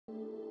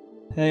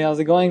Hey, how's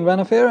it going?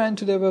 Vanafare, and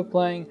today we're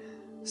playing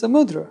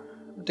Samudra.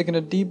 We're taking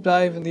a deep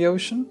dive in the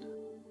ocean.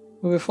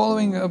 We're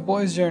following a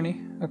boy's journey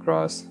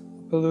across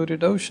a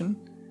polluted ocean.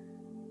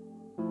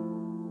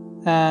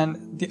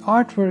 And the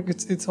artwork,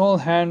 it's all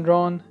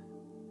hand-drawn.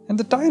 And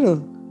the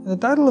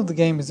title of the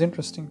game is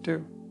interesting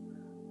too.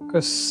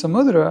 Because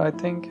Samudra, I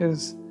think,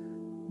 is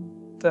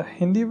the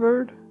Hindi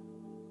word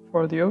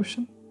for the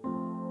ocean.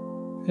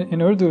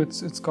 In Urdu,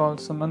 it's called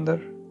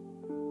Samandar.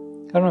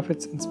 I don't know if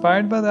it's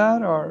inspired by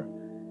that or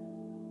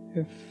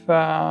if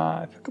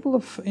a couple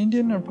of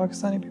Indian or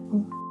Pakistani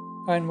people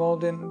are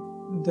involved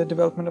in the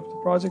development of the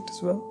project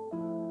as well.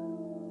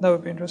 That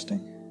would be interesting.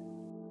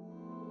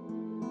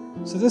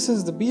 So this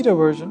is the beta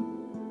version.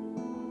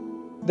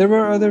 There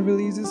were other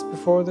releases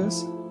before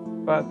this,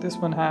 but this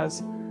one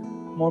has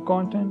more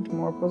content,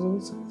 more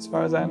puzzles, as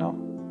far as I know.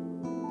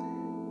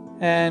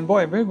 And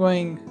boy, we're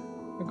going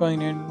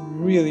in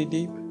really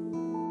deep.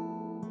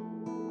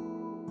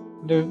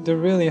 They're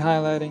really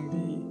highlighting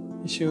the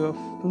issue of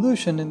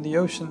pollution in the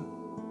ocean.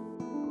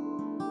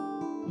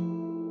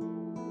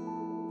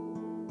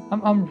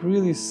 I'm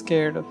really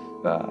scared of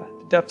the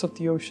depths of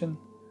the ocean.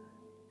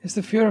 It's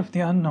the fear of the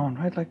unknown,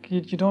 right? Like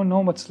you don't know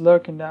what's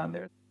lurking down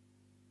there.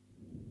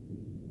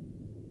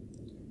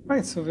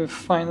 Right, so we've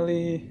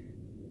finally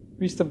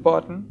reached the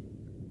bottom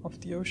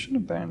of the ocean,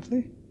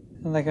 apparently.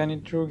 And like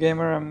any true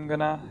gamer, I'm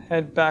gonna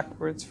head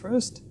backwards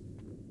first.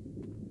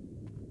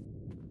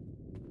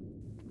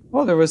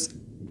 Oh, there was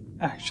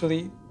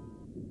actually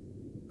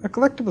a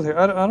collectible here.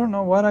 I don't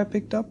know what I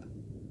picked up,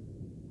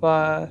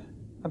 but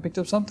I picked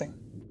up something.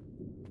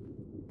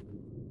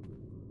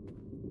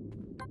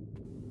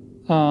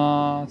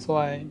 So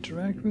I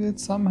interact with it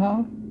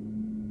somehow.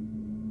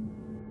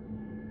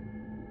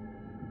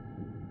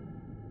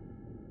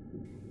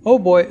 Oh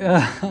boy.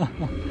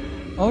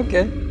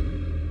 Okay.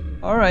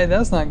 Alright,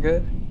 that's not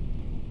good.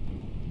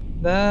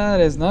 That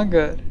is not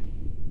good.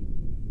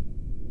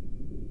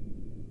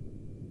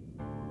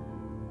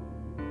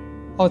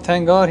 Oh,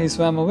 thank God he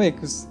swam away,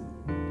 because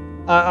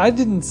I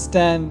didn't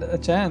stand a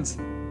chance.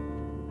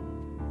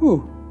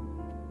 Ooh.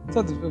 I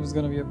thought it was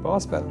going to be a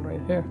boss battle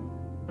right here.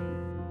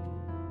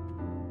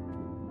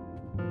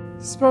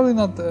 This is probably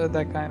not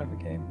that kind of a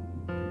game.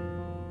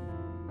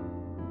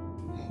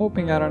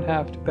 Hoping I don't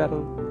have to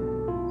battle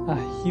a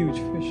huge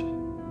fish.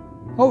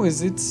 Oh,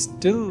 is it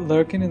still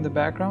lurking in the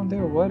background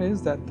there? What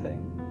is that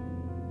thing?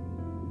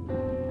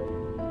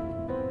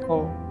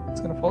 Oh,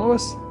 it's gonna follow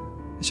us?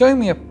 It's showing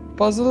me a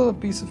puzzle, a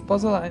piece of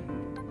puzzle. What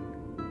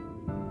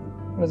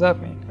does that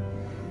mean?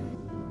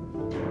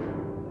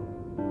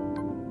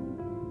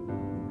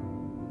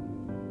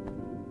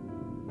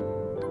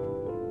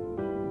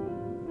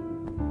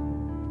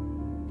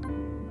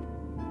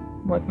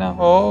 What now?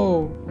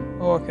 Oh,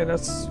 okay,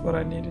 that's what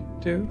I needed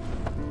to do.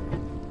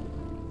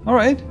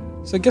 Alright,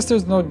 so I guess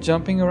there's no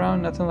jumping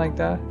around, nothing like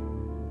that.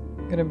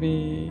 Gonna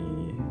be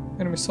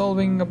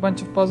solving a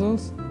bunch of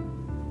puzzles.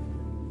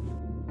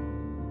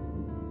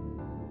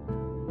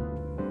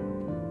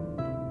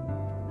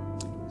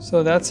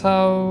 So that's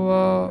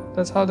how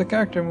the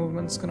character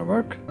movement's gonna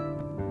work.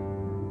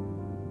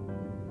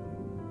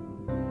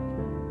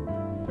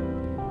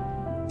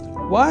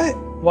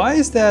 Why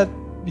is that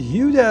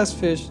huge ass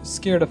fish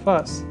scared of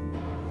us?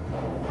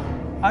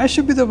 I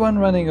should be the one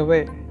running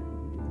away.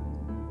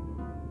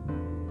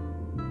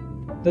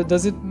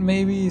 Does it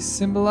maybe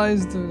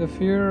symbolize the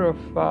fear of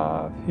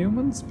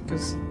humans,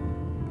 because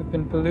we've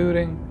been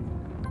polluting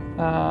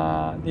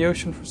the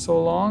ocean for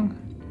so long?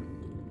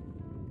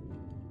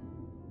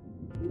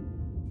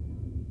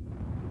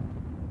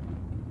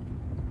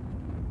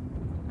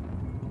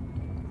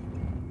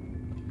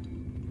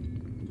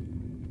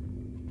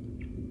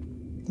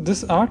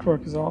 This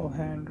artwork is all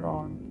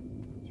hand-drawn.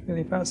 It's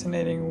really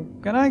fascinating.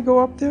 Can I go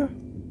up there?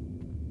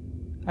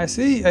 I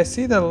see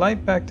the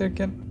light back there.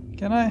 Can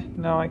I?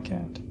 No, I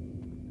can't.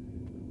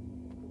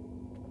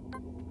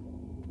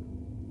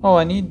 Oh,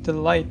 I need the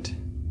light.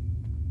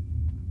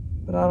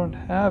 But I don't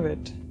have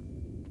it.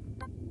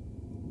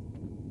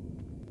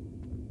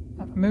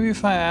 Maybe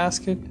if I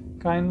ask it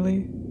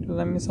kindly to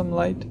lend me some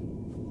light.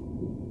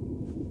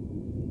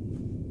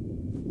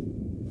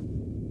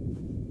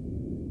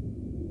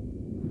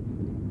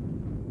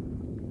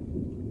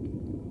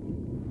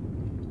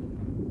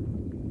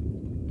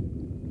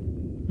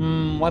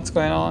 What's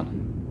going on?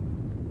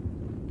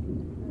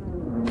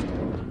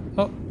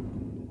 Oh,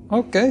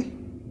 okay.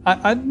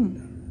 I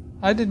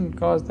didn't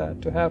cause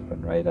that to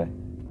happen, right?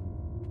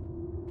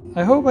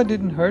 I hope I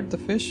didn't hurt the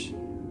fish.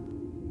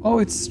 Oh,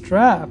 it's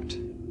strapped.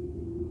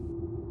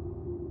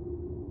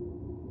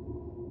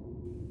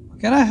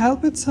 Can I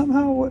help it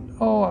somehow? What?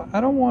 Oh, I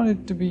don't want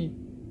it to be.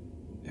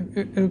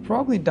 It'll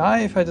probably die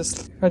if I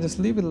just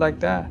leave it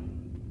like that.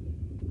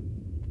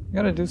 I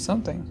gotta do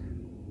something.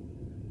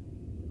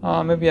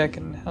 Maybe I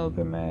can help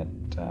him at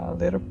a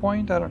later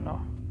point. I don't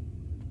know.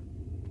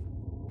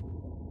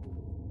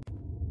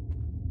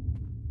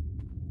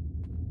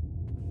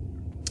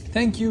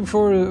 Thank you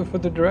for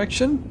the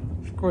direction.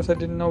 Of course, I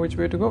didn't know which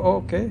way to go. Oh,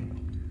 okay.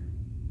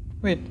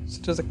 Wait,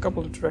 so there's a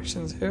couple of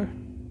directions here.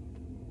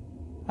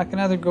 I can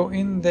either go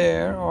in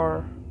there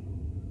or...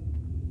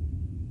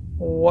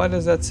 What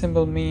does that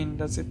symbol mean?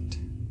 Does it...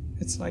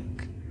 It's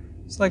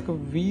like a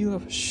wheel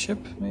of a ship,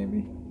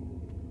 maybe?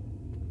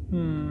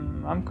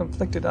 I'm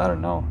conflicted, I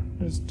don't know.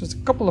 There's a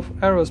couple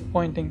of arrows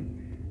pointing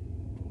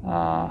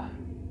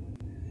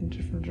in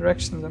different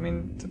directions. I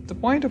mean, the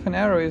point of an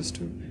arrow is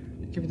to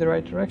give you the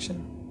right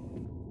direction.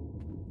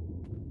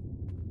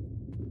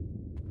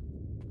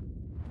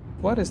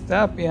 What is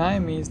that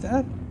behind me?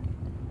 That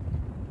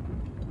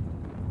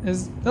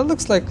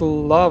looks like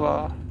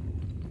lava.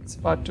 It's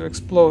about to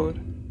explode.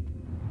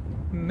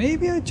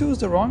 Maybe I chose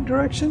the wrong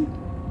direction?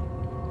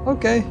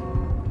 Okay.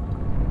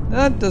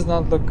 That does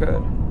not look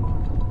good.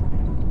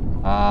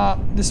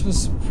 This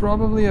was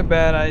probably a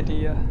bad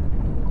idea.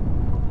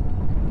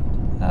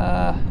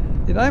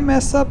 Did I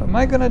mess up? Am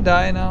I gonna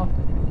die now?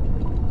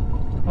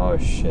 Oh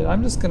shit,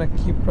 I'm just gonna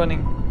keep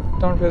running.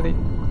 Don't really...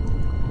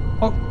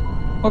 Oh,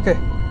 okay.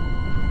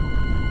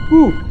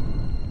 Whew.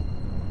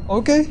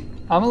 Okay,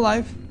 I'm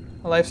alive.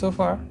 Alive so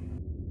far.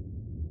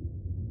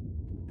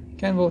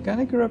 Can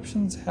volcanic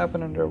eruptions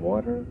happen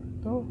underwater,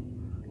 though?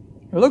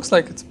 It looks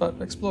like it's about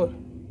to explode.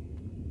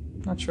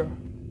 Not sure.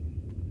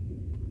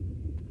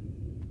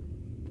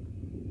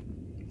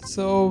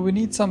 So we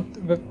need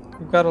something.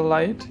 We've got a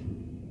light.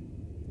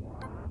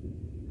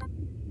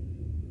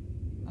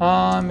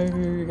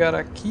 Maybe we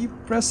gotta keep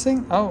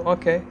pressing. Oh,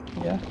 okay.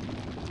 Yeah.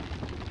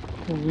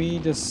 We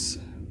just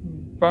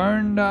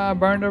burned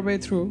our way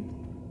through.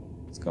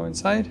 Let's go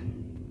inside.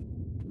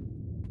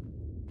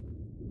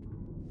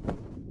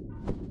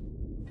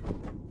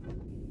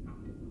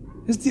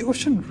 Is the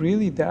ocean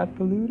really that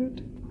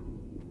polluted?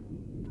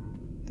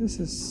 This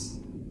is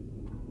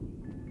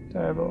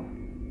terrible.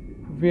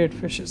 Weird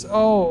fishes.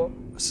 Oh,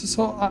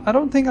 so I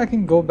don't think I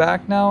can go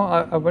back now.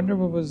 I wonder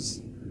what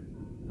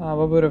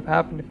would have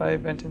happened if I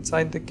went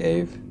inside the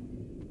cave.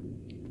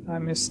 I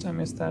missed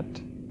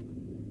that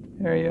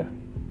area.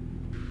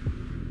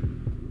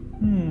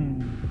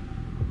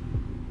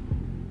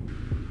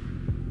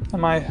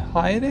 Am I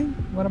hiding?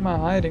 What am I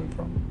hiding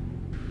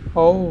from?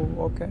 Oh,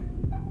 okay.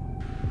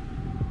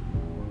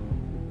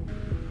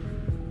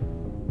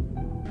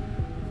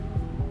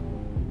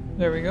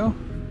 There we go.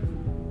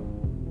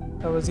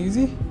 That was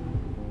easy.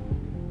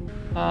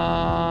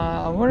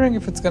 I'm wondering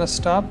if it's gonna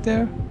stop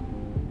there.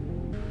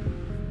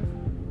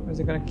 Or is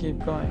it gonna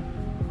keep going?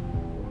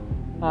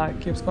 It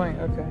keeps going,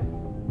 okay.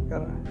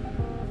 Gotta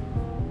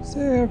stay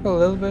here for a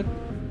little bit.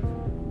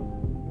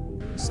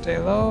 Stay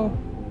low.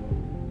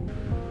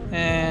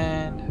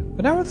 And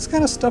whenever this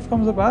kind of stuff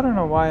comes up, I don't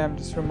know why I'm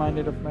just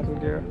reminded of Metal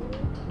Gear.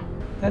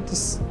 That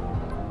just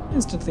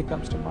instantly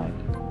comes to mind.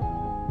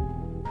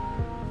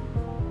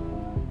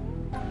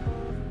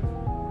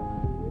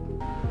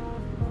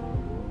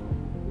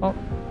 Oh,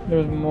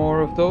 there's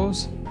more of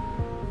those.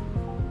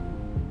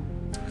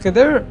 Okay,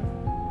 there.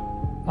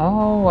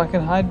 Oh, I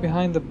can hide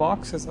behind the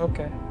boxes.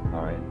 Okay,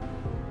 alright.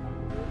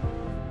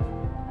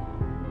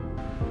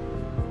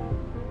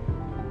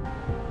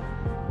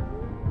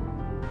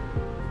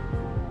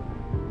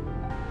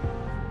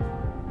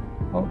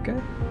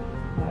 Okay,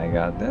 I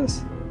got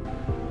this.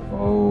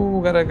 Oh,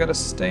 gotta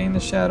stay in the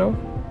shadow.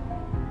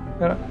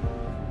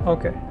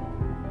 Okay.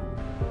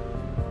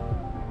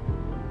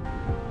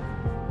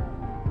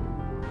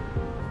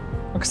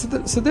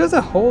 Okay, so there's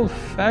a whole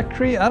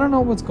factory. I don't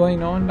know what's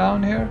going on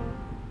down here.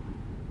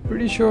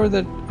 Pretty sure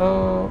that...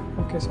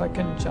 okay, so I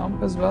can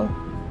jump as well.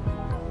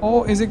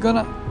 Oh, is it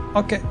gonna...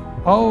 Okay.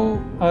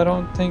 Oh, I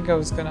don't think I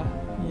was gonna...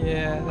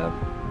 Yeah, that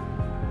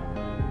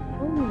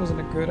probably wasn't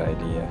a good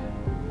idea.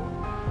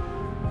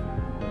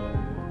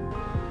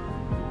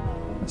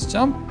 Let's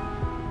jump.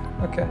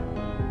 Okay.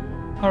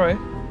 Alright.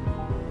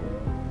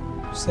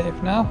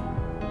 Safe now.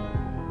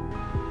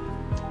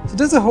 So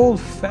there's a whole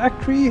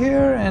factory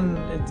here, and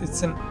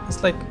it's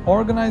like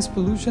organized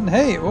pollution.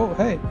 Hey, oh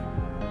hey.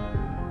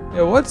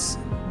 Yeah, what's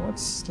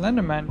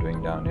Slenderman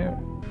doing down here?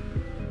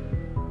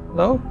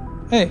 Hello?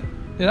 Hey,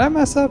 did I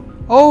mess up?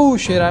 Oh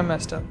shit, I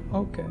messed up.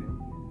 Okay.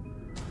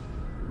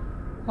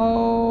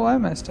 Oh, I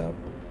messed up.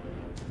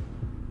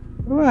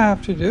 What do I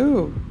have to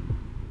do?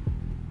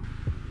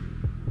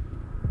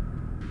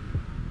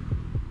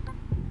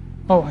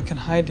 Oh, I can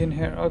hide in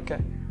here.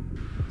 Okay.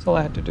 That's all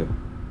I had to do.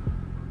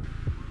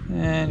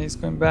 And he's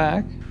going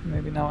back.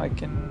 Maybe now I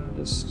can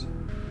just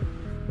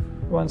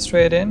run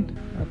straight in.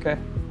 Okay.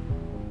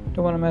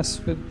 Don't want to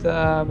mess with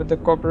the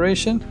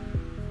corporation.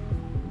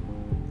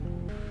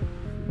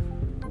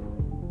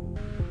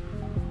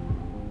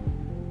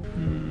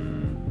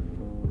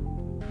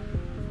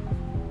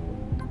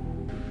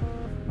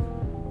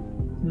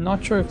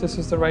 Not sure if this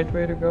is the right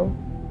way to go.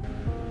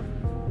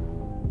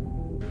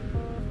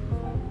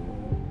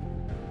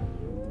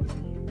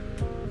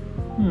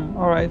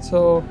 Alright,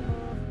 so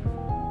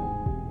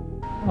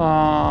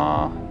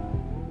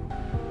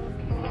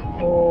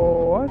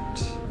what?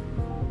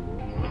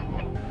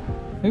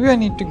 Maybe I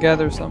need to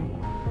gather some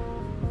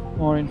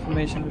more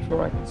information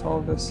before I can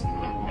solve this.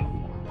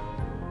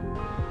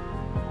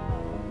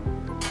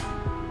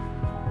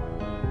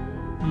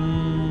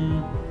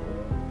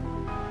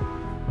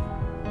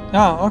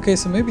 Ah, okay,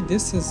 so maybe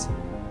this is...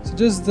 So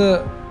there's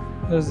the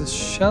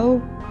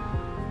shell,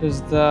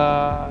 there's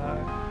the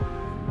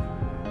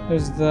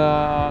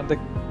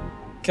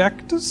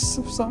cactus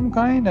of some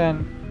kind,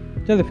 and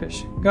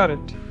jellyfish. Got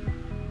it.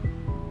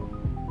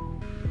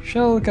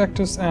 Shell,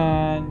 cactus,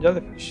 and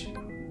jellyfish.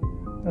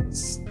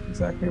 That's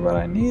exactly what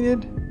I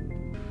needed.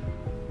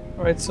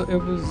 Alright, so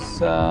it was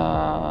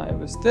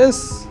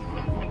this.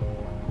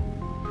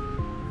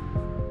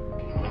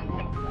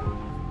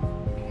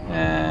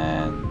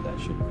 And that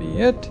should be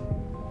it.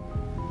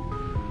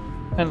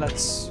 And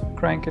let's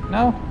crank it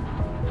now.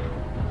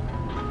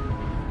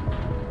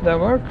 Did that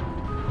work?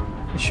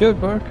 It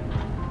should work.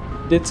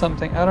 Did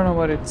something. I don't know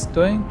what it's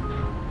doing.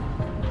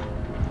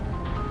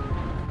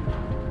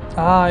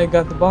 Ah, I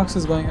got the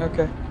boxes going.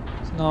 Okay.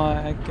 So now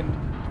I can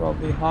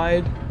probably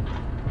hide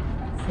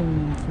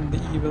from the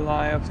evil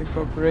eye of the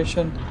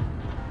corporation.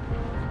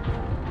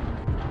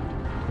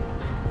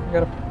 I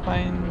gotta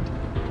find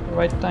the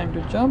right time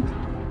to jump.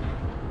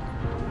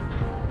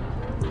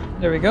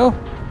 There we go.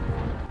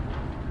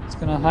 It's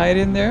gonna hide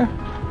in there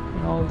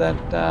and all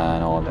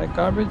that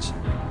garbage.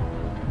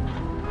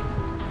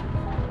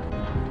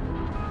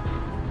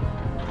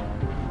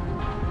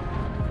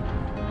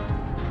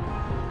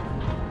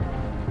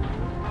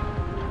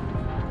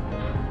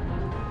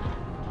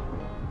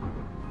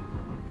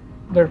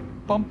 They're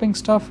pumping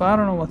stuff. I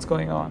don't know what's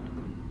going on.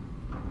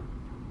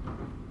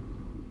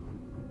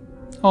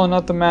 Oh,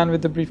 not the man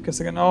with the briefcase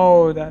again.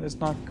 Oh, that is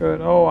not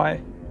good. Oh,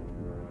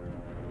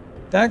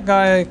 that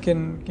guy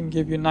can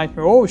give you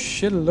nightmare. Oh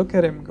shit, look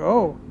at him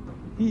go.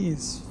 He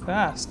is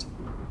fast.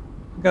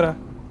 Gotta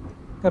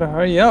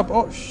hurry up.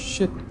 Oh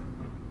shit.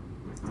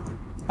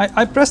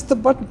 I pressed the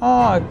button.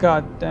 Ah, oh,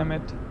 god damn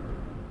it.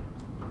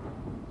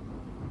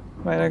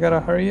 Right, I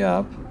gotta hurry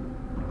up.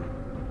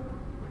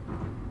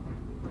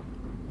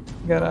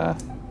 Gotta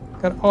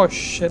oh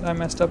shit, I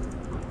messed up.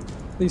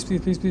 Please,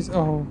 please, please, please.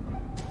 Oh.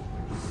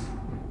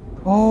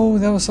 Oh,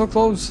 that was so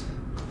close.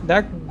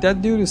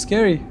 That dude is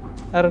scary.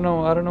 I don't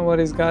know what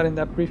he's got in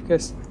that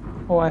briefcase.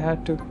 Oh, I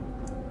had to.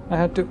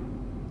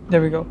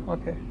 There we go.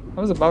 Okay.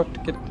 I was about to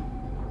get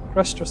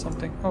crushed or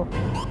something. Oh.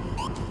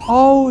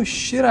 Oh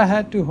shit, I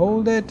had to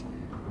hold it.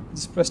 I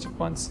just pressed it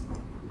once.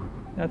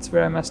 That's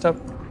where I messed up.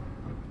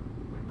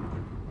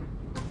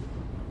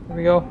 There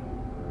we go.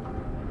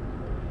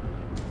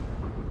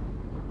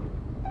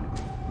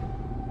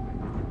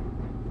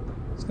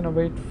 Just gonna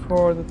wait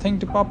for the thing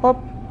to pop up.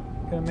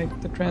 Gonna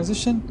make the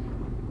transition.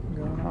 I'm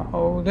gonna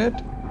hold it.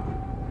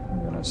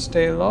 I'm gonna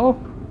stay low.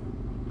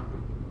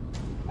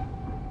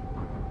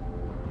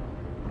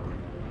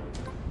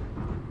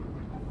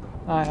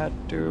 I had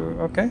to,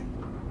 okay.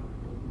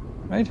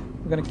 Right,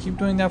 we're gonna keep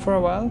doing that for a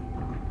while.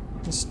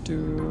 Just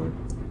to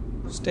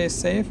stay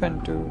safe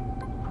and to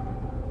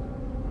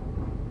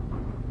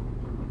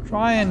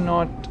try and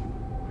not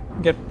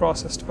get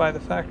processed by the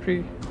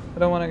factory. I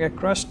don't want to get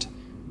crushed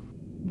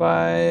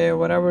by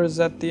whatever is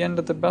at the end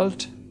of the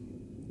belt.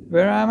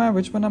 Where am I?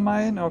 Which one am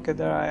I in? Okay,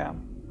 there I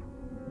am.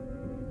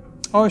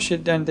 Oh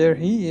shit, and there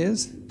he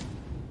is.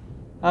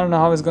 I don't know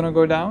how it's gonna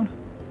go down.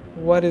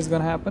 What is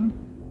gonna happen?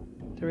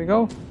 There we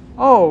go.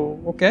 Oh,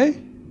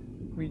 okay.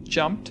 We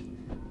jumped.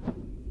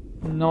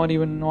 Not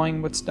even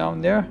knowing what's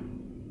down there.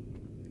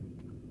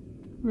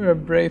 We're a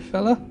brave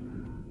fella.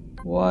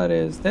 What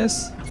is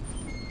this?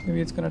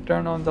 Maybe it's gonna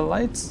turn on the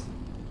lights.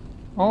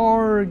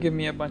 Or give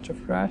me a bunch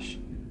of trash.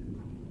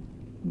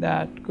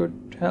 That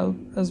could help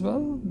as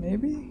well,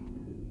 maybe?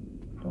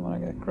 Don't want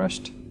to get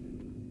crushed.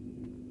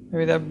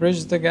 Maybe that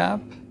bridged the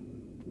gap.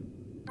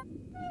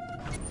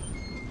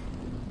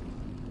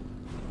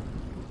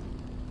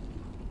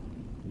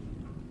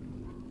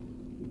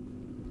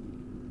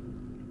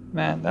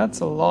 Man, that's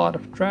a lot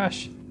of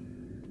trash.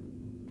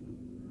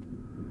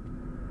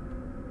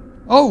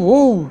 Oh,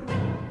 whoa!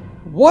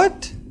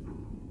 What?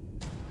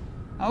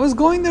 I was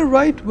going the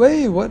right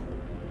way. What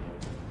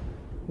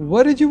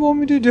did you want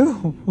me to do?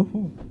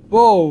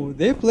 Whoa,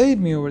 they played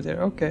me over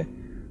there. Okay.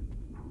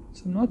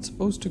 So I'm not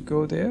supposed to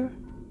go there.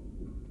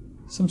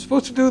 So I'm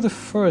supposed to do the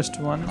first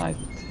one, I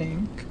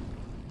think.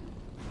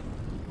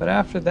 But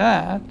after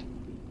that...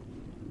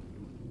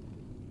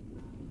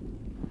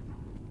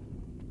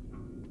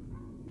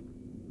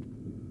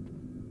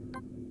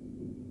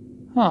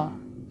 Huh.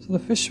 So the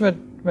fish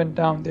went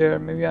down there.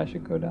 Maybe I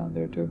should go down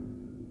there too.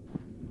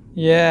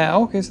 Yeah,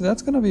 okay, so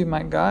that's gonna be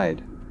my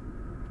guide.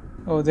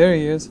 Oh, there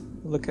he is.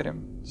 Look at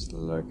him. Just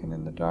lurking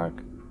in the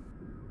dark.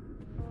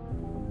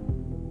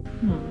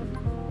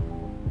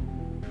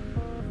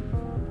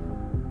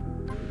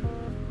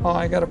 Oh,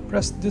 I gotta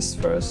press this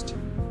first.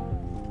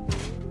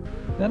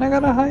 Then I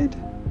gotta hide.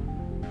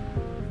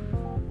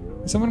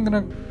 Is someone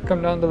gonna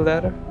come down the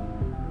ladder?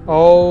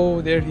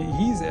 Oh, there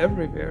he's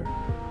everywhere.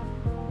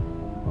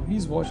 Oh,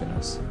 he's watching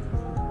us.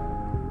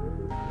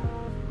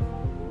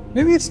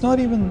 Maybe it's not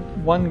even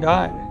one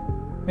guy.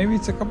 Maybe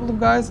it's a couple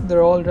of guys and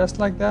they're all dressed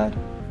like that.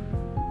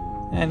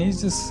 And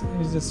he's just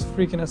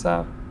freaking us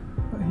out.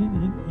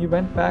 He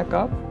went back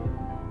up.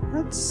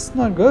 That's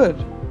not good.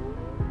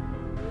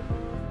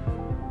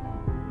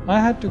 I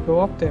had to go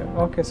up there.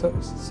 Okay, so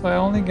I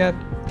only get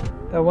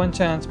that one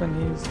chance when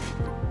he's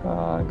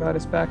got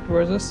his back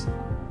towards us.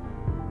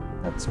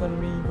 That's when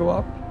we go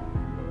up.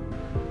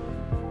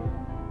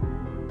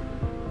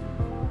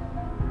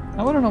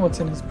 I want to know what's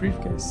in his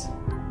briefcase.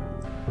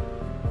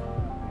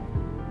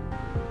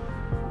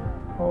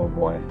 Oh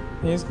boy,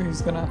 he's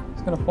gonna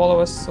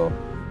follow us, so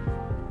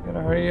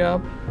gotta hurry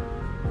up.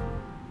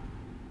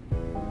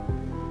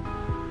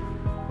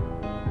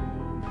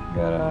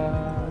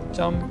 Gotta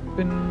jump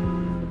in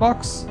the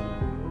box.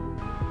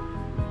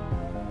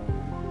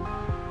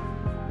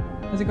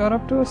 Has he got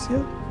up to us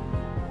yet?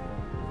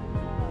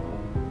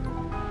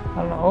 I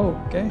don't know. Oh,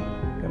 okay.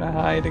 Gotta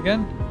hide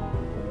again.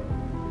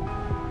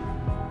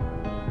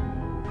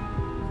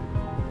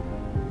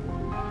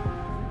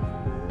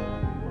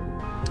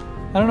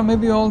 I don't know,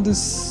 maybe all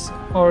this,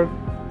 or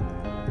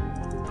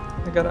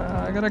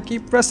I gotta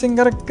keep pressing,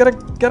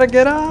 gotta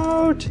get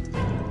out.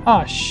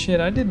 Ah,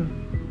 shit, I didn't.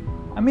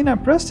 I mean, I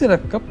pressed it a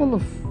couple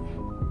of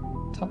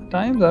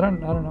times. I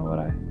don't know what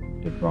I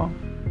did wrong.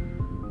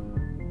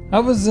 I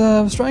was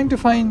trying to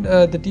find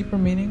the deeper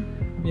meaning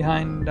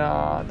behind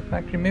the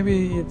factory.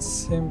 Maybe it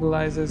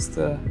symbolizes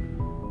the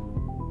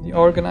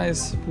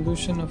organized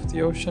pollution of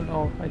the ocean.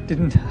 Oh, I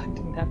didn't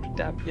have to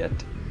tap yet.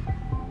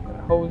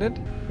 Gotta hold it.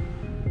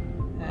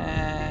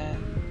 And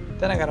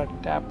then I gotta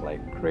tap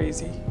like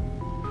crazy.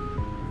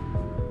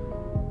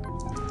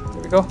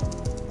 There we go.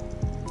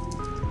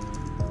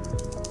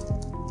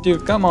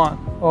 Dude, come on.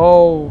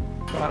 Oh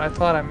god, I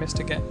thought I missed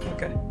again.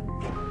 Okay.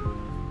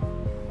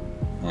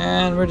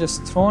 And we're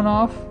just thrown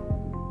off.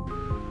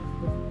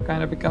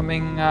 Kind of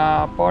becoming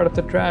part of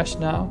the trash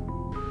now.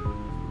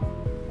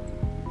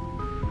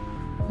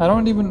 I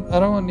don't even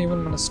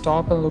want to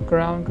stop and look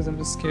around because I'm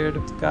just scared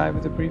of the guy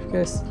with the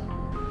briefcase.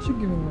 I should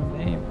give him a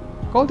name.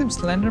 I called him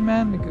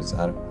Slenderman because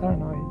I don't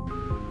know,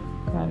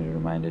 he kind of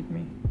reminded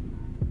me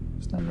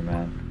of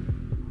Slenderman.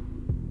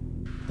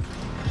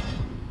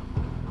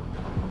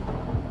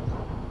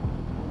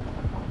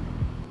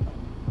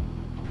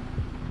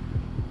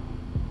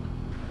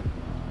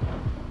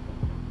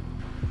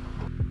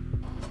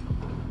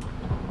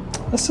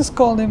 Let's just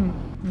call him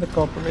the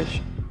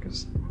corporation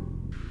because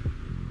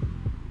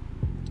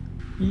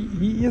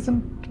he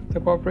isn't the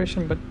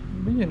corporation, but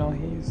you know,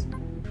 he's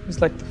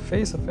like the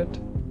face of it.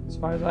 As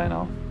far as I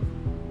know.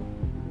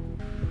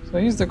 So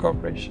he's the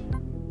corporation.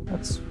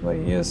 That's what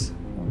he is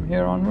from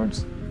here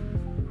onwards.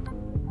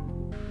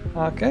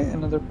 Okay,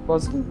 another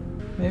puzzle.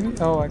 Maybe.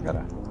 Oh, I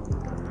gotta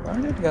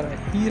burn it. Gotta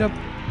heat up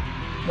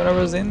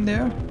whatever's in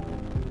there.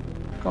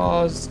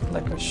 Cause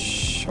like a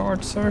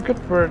short circuit.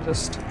 We're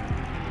just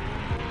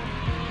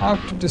out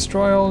to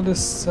destroy all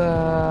this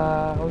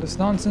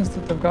nonsense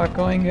that they've got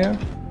going here.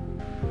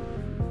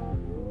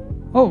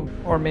 Oh,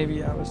 or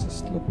maybe I was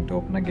just looking to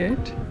open a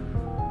gate.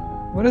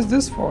 What is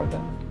this for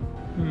then?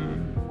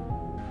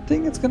 I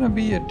think it's gonna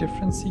be a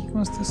different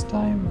sequence this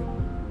time.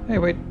 Hey,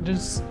 wait,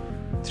 there's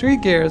 3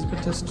 gears,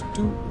 but just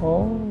 2.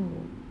 Oh.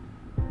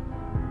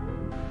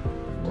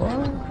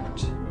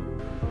 What?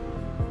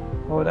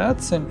 Oh,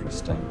 that's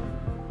interesting.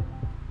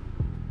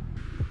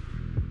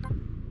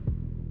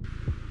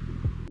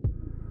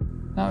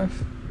 Now,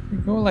 if we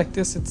go like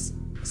this, it's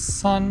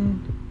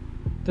sun.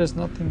 There's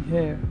nothing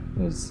here.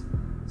 There's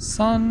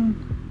sun,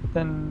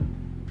 then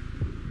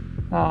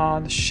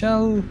the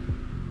shell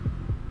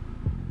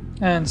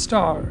and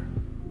star.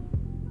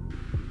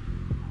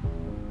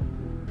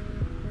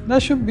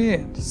 That should be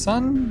it.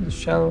 Sun, the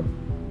shell,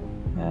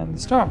 and the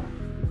star.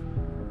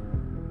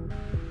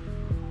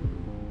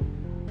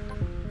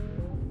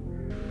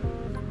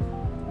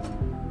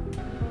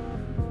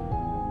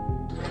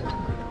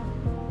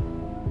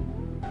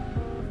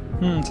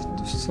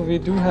 So we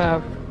do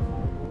have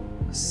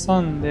a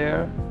sun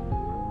there,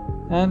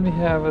 and we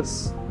have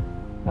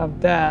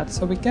that.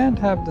 So we can't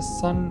have the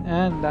sun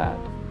and that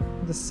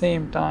at the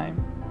same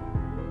time.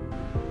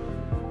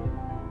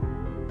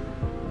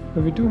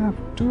 But we do have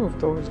 2 of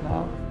those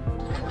now.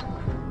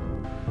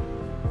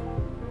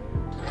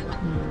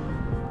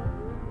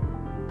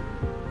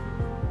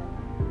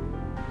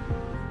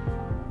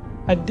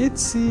 I did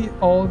see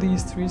all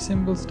these 3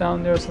 symbols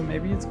down there, so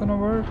maybe it's gonna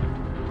work.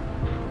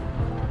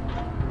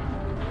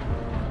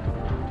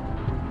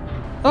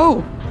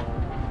 Oh!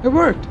 It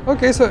worked!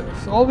 Okay, so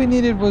all we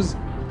needed was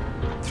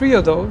 3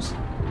 of those.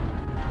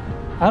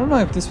 I don't know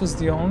if this was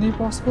the only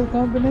possible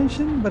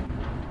combination, but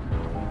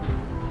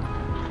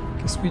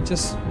I guess we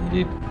just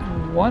needed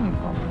 1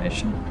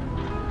 combination.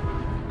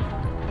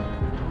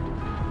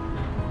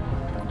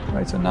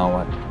 Right, so now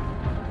what?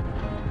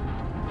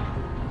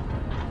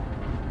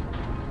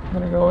 I'm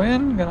gonna go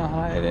in, gonna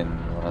hide in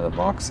one of the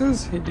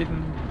boxes. He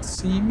didn't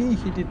see me,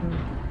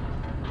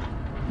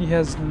 he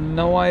has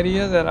no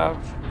idea that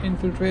I've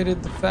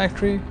infiltrated the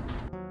factory.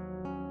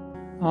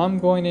 I'm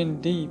going in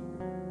deep.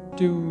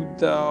 To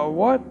the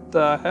what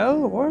the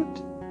hell?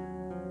 What?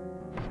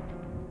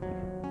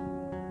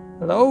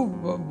 Hello,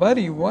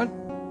 buddy, what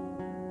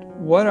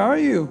are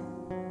you?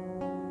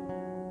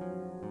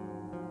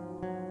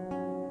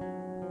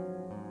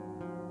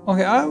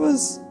 Okay, I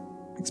was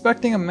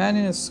expecting a man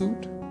in a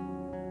suit.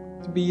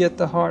 to be at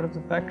the heart of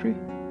the factory.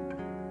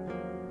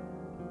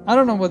 I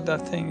don't know what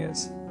that thing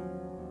is.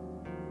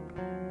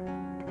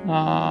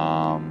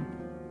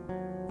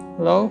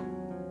 Hello?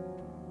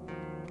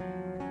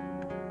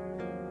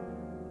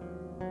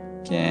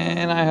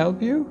 Can I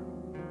help you?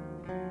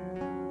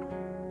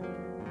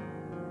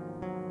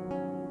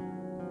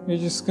 You're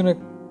just gonna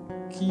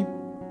keep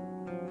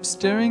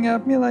staring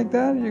at me like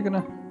that? You're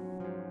gonna...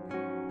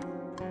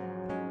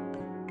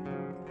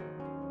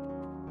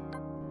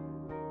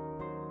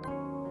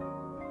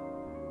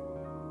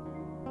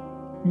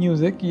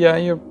 Music? Yeah,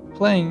 you're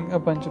playing a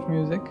bunch of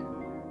music.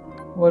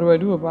 What do I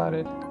do about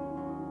it?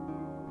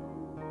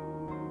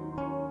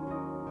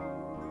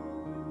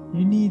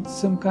 You need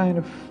some kind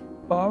of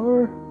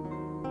power?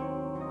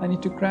 I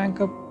need to crank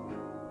up...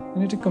 I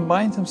need to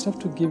combine some stuff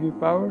to give you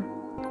power?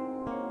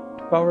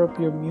 To power up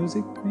your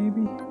music,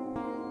 maybe?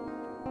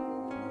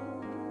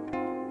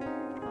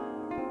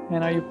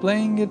 And are you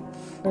playing it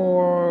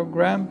for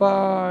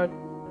Grandpa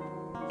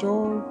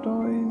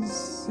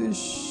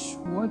Tortoise-ish?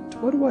 What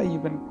do I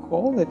even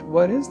call it?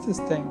 What is this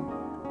thing?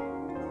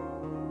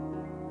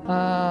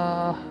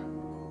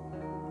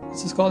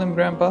 Let's just call him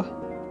Grandpa.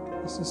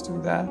 Let's just do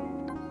that.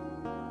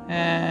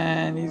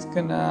 And he's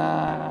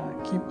gonna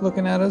keep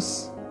looking at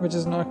us, which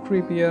is not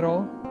creepy at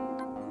all.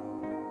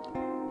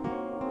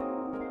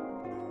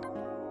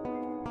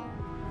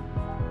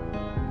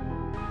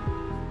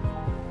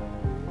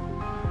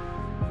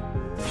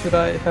 Should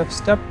I have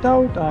stepped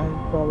out? I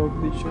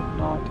probably should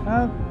not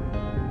have.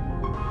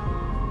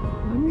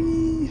 Let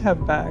me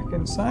head back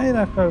inside.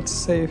 I felt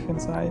safe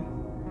inside.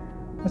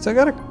 So I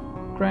gotta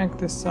crank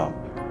this up.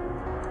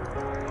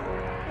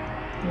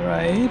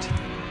 Right.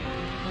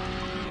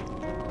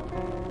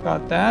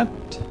 Got that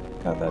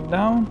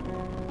down.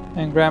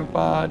 And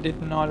Grandpa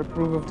did not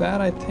approve of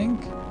that, I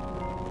think.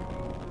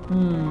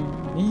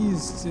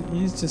 He's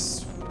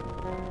just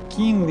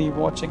keenly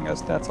watching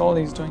us. That's all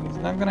he's doing. He's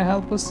not gonna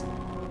help us.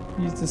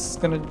 He's just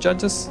gonna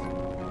judge us.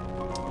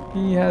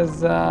 He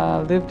has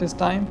lived his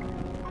time.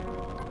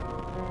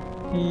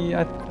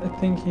 I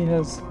think he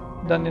has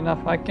done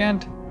enough. Why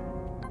can't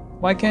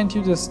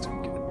you just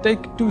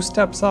take 2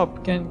 steps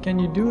up? Can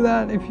you do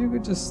that? If you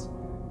could just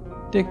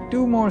take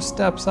 2 more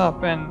steps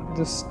up and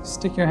just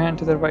stick your hand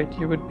to the right,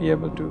 you would be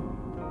able to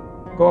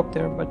go up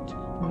there, but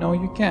no,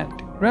 you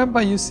can't. Grandpa,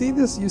 you see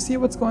this? You see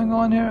what's going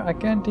on here? I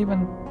can't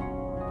even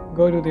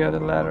go to the other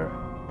ladder.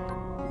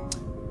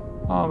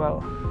 Oh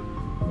well,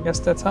 I guess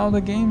that's how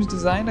the game's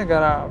designed. I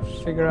gotta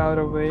figure out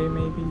a way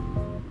maybe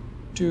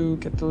to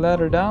get the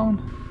ladder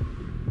down.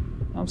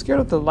 I'm scared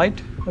of the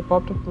light that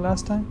popped up the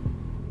last time.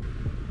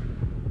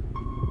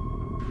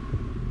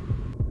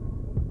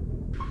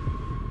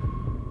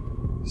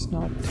 It's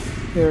not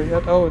here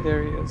yet. Oh,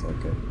 there he is.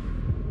 Okay.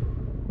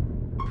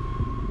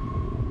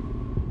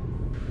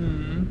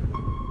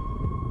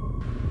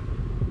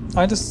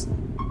 I just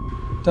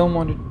don't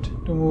want it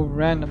to move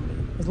randomly.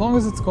 As long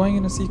as it's going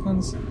in a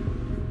sequence,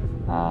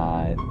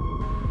 I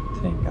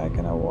think I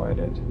can avoid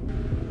it.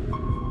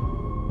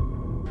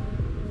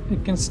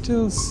 It can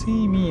still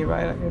see me,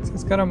 right?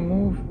 It's gotta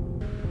move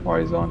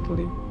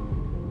horizontally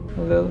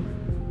a little.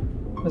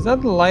 Is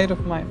that the light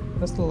of my...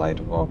 That's the light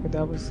of... Oh, okay,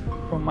 that was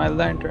from my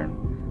lantern.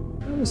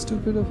 That was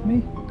stupid of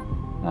me.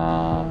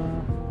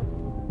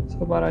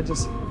 So about I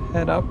just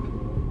head up.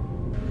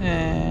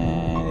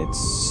 And it's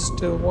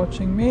still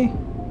watching me.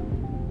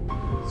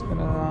 It's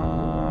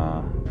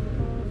gonna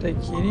take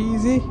it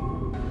easy.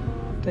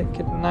 Take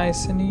it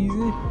nice and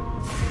easy.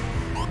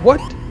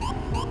 What?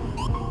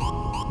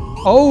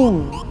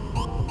 Oh!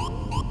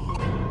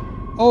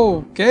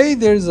 Okay,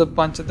 there's a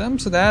bunch of them,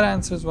 so that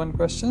answers one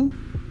question.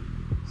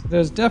 So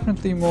there's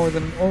definitely more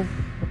than... Oh,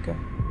 okay.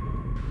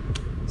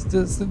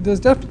 So there's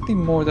definitely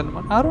more than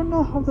one. I don't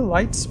know how the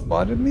light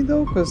spotted me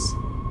though, because...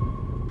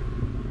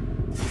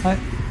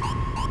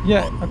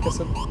 Yeah, okay,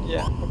 so...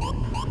 Yeah, okay.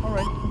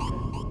 Alright, okay.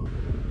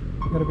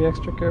 I'm gonna be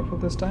extra careful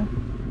this time.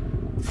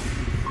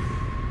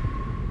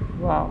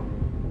 Wow.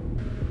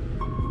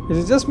 Is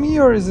it just me,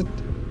 or is it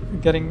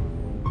getting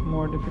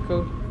more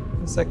difficult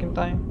the second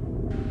time?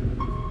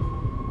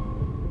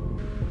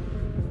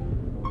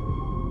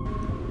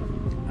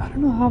 I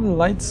don't know how the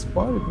light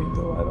spotted me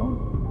though. I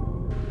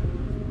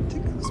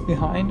think I was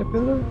behind a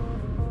pillar.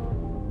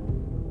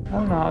 I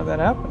don't know how that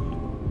happened.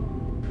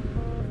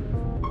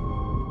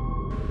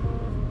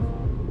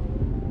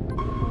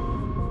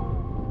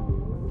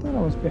 I thought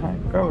I was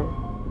behind cover.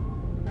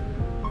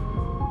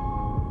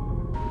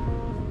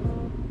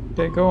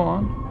 Okay, go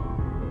on.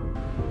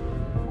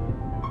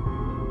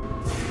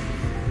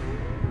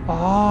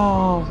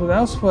 Oh, so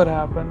that's what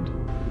happened.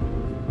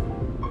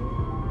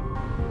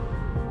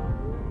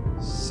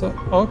 So,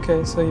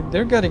 okay, so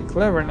they're getting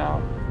clever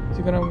now. Is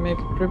he gonna make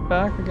a trip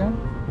back again?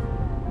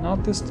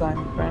 Not this time,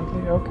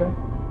 apparently. Okay.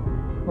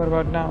 What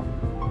about now?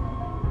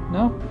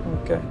 No?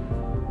 Okay.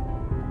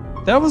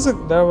 That was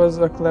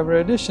a clever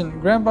addition.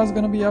 Grandpa's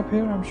gonna be up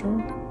here, I'm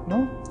sure.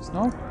 No, it's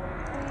not.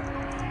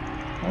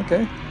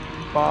 Okay.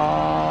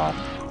 But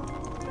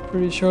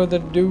pretty sure the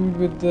dude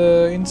with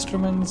the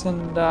instruments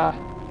and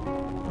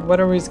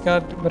whatever he's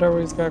got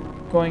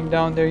going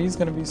down there, he's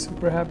gonna be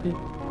super happy.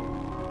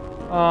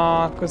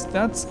 Because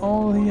that's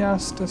all he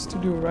asked us to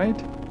do, right?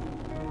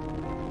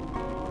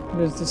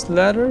 There's this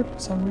ladder for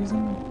some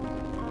reason.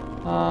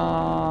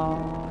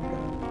 I'm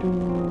gonna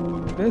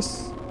do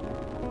this.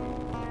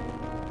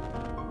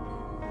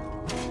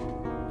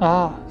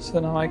 So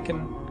now I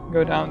can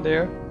go down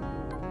there.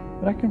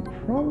 But I can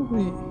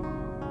probably...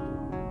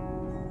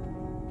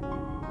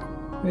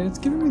 Wait, it's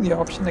giving me the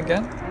option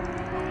again.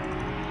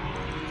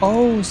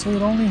 Oh, so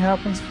it only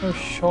happens for a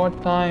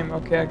short time.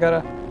 Okay, I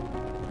gotta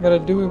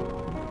do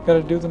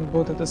them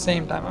both at the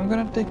same time. I'm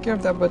gonna take care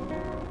of that, but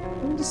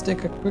let me just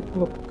take a quick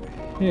look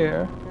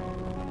here.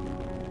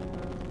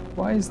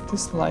 Why is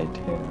this light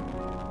here?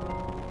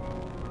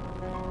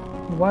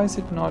 Why is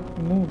it not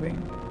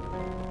moving?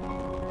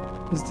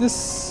 Is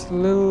this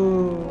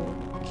little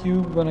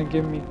cube gonna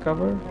give me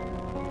cover?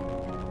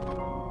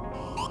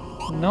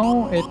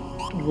 No, it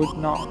would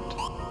not.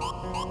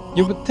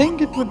 You would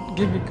think it would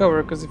give you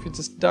cover because if you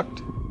just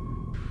ducked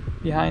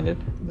behind it,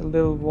 the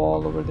little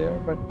wall over there,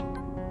 but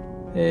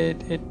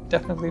it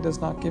definitely does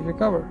not give you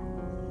cover.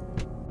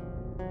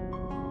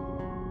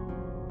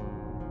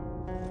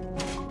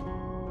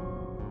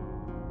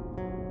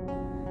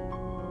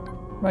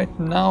 Right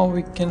now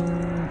we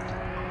can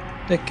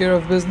take care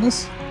of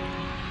business.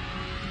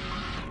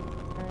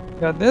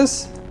 Got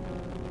this.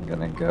 I'm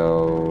gonna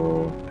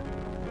go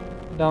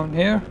down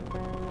here.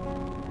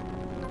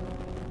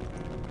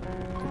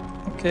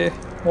 Okay,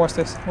 watch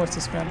this,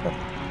 Grandpa.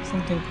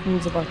 Something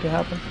cool's about to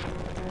happen.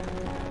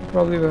 You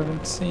probably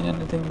haven't seen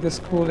anything this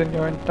cool in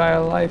your entire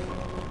life.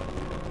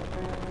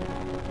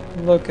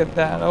 Look at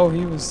that. Oh,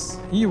 he was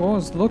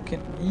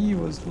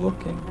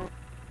looking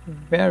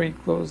very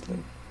closely.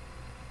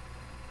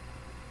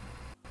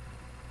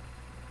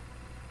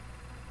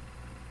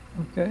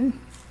 Okay.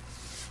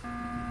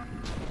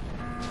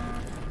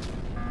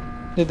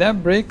 Did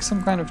that break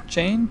some kind of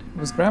chain?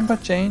 Was Grandpa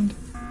chained?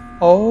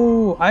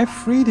 Oh, I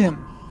freed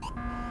him.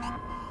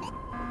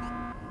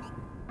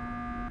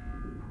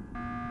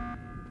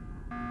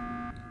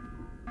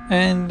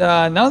 And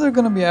now they're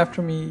gonna be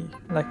after me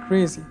like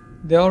crazy.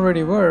 They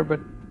already were, but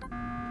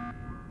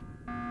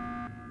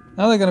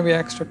now they're gonna be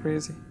extra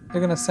crazy. They're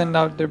gonna send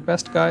out their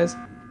best guys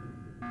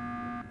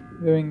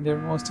wearing their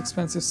most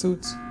expensive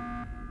suits.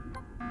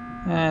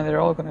 And they're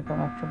all gonna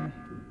come after me.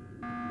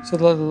 So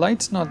the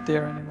light's not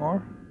there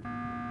anymore.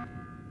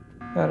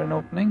 Got an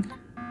opening.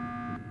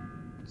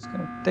 Just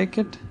gonna take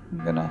it.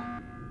 I'm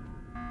gonna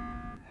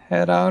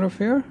head out of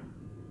here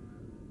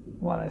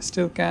while I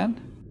still can.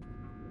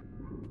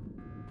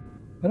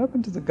 What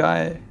happened to the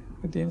guy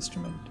with the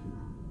instrument?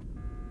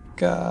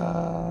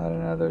 Got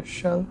another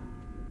shell.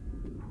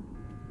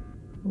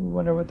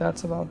 Wonder what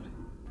that's about.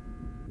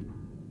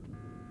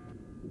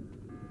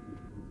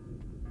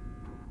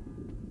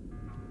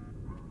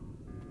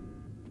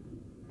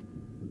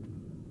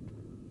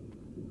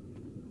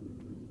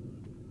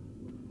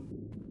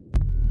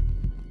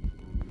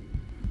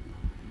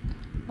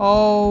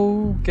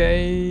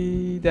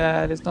 Okay,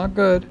 that is not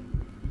good.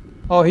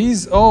 Oh,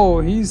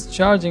 he's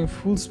charging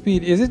full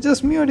speed. Is it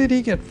just me or did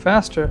he get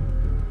faster?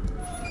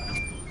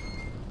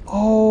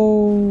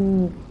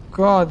 Oh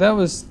god, that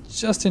was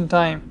just in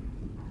time.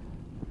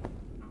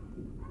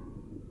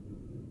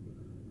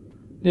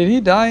 Did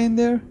he die in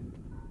there?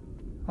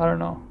 I don't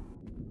know.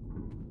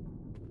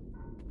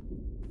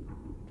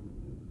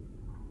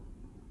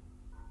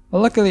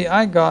 Well, luckily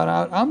I got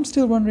out. I'm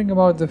still wondering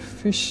about the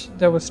fish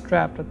that was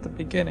trapped at the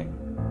beginning.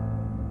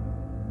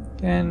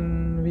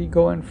 Can we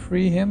go and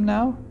free him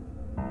now?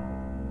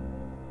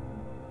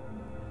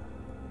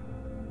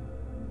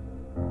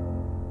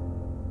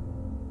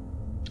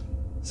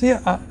 So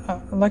yeah,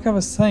 like I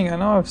was saying, I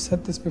know I've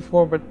said this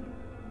before, but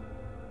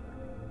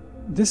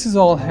this is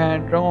all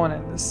hand drawn,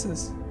 and this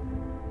is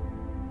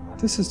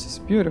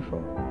just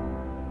beautiful.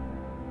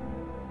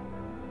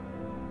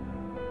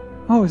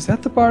 Oh, is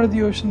that the part of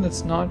the ocean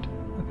that's not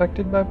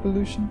affected by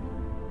pollution?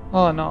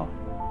 Oh no.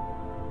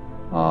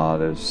 Oh,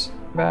 there's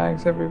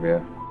bags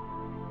everywhere.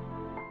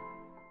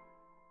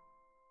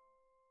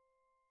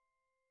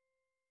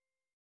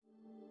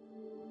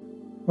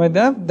 But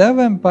that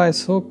went by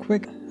so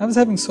quick. I was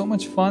having so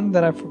much fun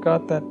that I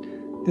forgot that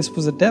this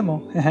was a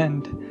demo,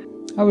 and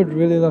I would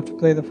really love to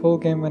play the full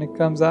game when it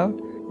comes out.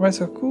 Right,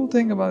 so a cool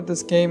thing about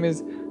this game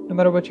is no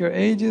matter what your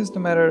age is,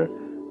 no matter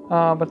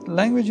what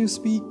language you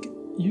speak,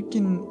 you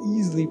can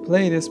easily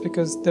play this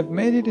because they've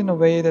made it in a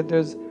way that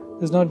there's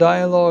no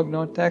dialogue,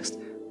 no text.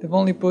 They've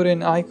only put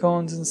in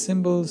icons and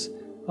symbols,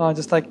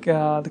 just like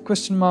the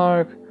question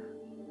mark,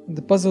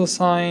 the puzzle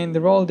sign.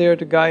 They're all there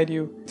to guide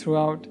you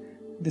throughout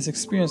this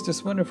experience,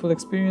 this wonderful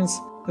experience.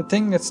 The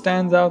thing that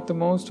stands out the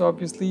most,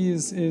 obviously,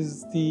 is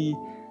the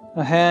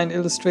hand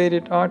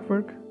illustrated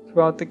artwork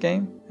throughout the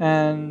game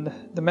and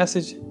the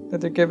message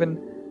that they're given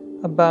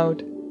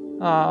about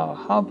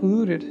how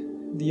polluted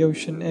the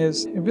ocean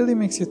is. It really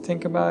makes you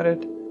think about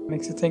it.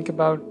 Makes you think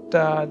about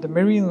the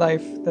marine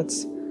life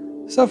that's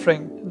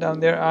suffering down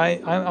there.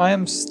 I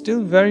am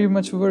still very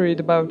much worried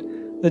about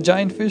the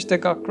giant fish that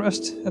got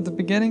crushed at the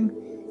beginning.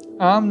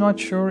 I'm not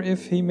sure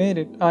if he made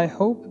it. I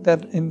hope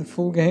that in the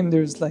full game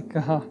there's like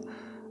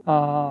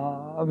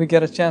we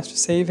get a chance to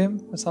save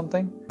him or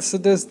something. So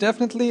there's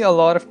definitely a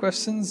lot of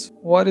questions.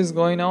 What is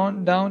going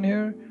on down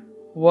here?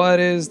 What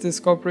is this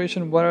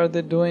corporation? What are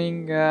they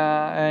doing?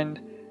 And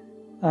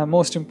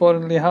most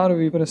importantly, how do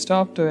we put a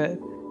stop to it?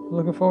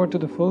 Looking forward to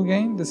the full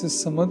game. This is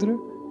Samudra.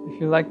 If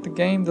you like the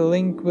game, the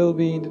link will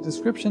be in the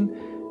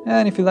description.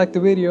 And if you like the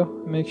video,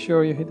 make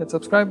sure you hit that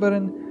subscribe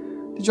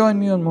button to join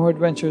me on more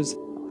adventures.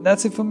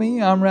 That's it for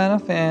me. I'm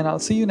Ranaf, and I'll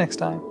see you next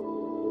time.